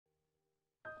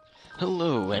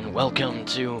Hello and welcome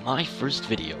to my first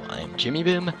video. I'm Jimmy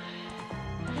Bim,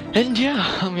 and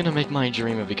yeah, I'm gonna make my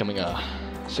dream of becoming a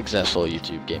successful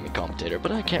YouTube gaming commentator,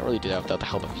 but I can't really do that without the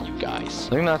help of you guys.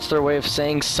 I think that's their way of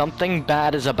saying something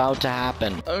bad is about to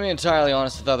happen. I'm entirely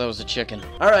honest, I thought that was a chicken.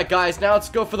 Alright guys, now let's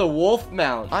go for the wolf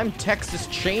mount. I'm Texas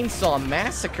Chainsaw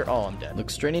Massacre. Oh, I'm dead. Look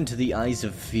straight into the eyes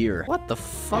of fear. What the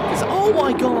fuck is- Oh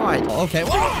my god! Okay.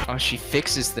 Oh, she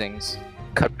fixes things.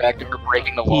 Cut back to her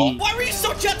breaking the wall. Why were you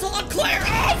so gentle on Claire?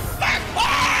 Oh fuck!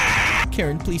 Ah!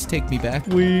 Karen, please take me back.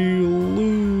 We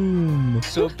loom.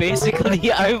 So basically,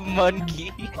 I'm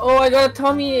monkey. Oh, I got a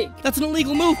tummy ache. That's an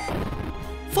illegal move.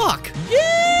 Fuck.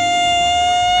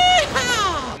 Yeah!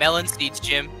 Melon seeds,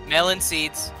 Jim. Melon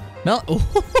seeds.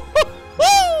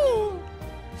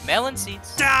 Melon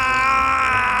seeds.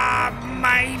 My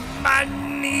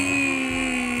money.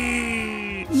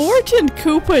 Morton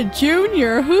Koopa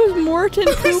Jr. Who's Morton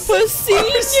Koopa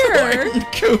Sr.?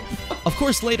 Of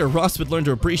course, later, Ross would learn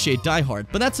to appreciate Die Hard,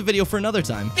 but that's a video for another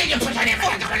time.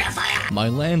 My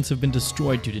lands have been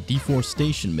destroyed due to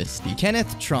deforestation, Misty.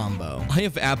 Kenneth Trombo. I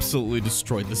have absolutely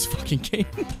destroyed this fucking game.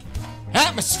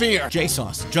 Atmosphere!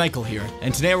 J-Sauce, Jekyll here,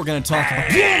 and today we're gonna talk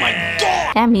about- Oh my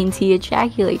god! That means he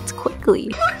ejaculates quickly.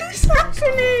 What is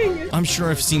happening? I'm sure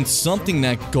I've seen something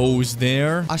that goes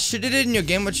there. I should have did in your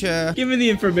game, but Give me the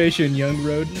information, young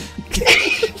rodent.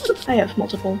 I have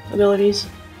multiple abilities.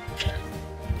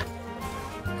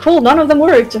 Cool, none of them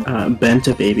worked. Bent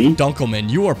a baby. Dunkelman,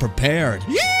 you are prepared.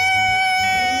 Yeah!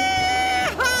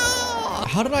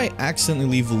 How did I accidentally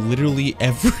leave literally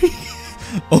every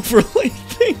overlay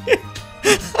thing?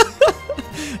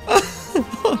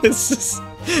 This is...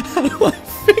 How do I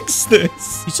fix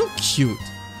this? He's so cute.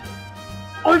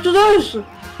 What's this?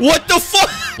 What the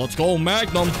fuck? Let's go,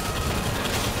 Magnum.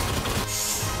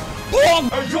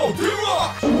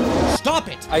 Stop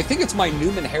it! I think it's my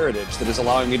Newman heritage that is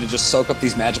allowing me to just soak up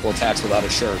these magical attacks without a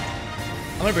shirt.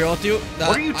 I'm gonna be real with you.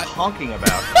 What are you talking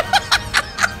about?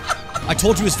 I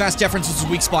told you his fast deference was his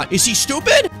weak spot. Is he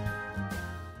stupid?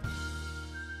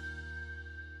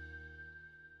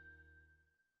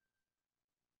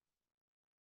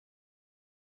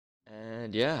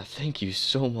 And yeah, thank you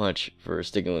so much for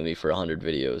sticking with me for 100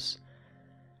 videos.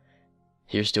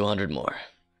 Here's to 100 more.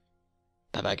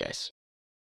 Bye bye guys.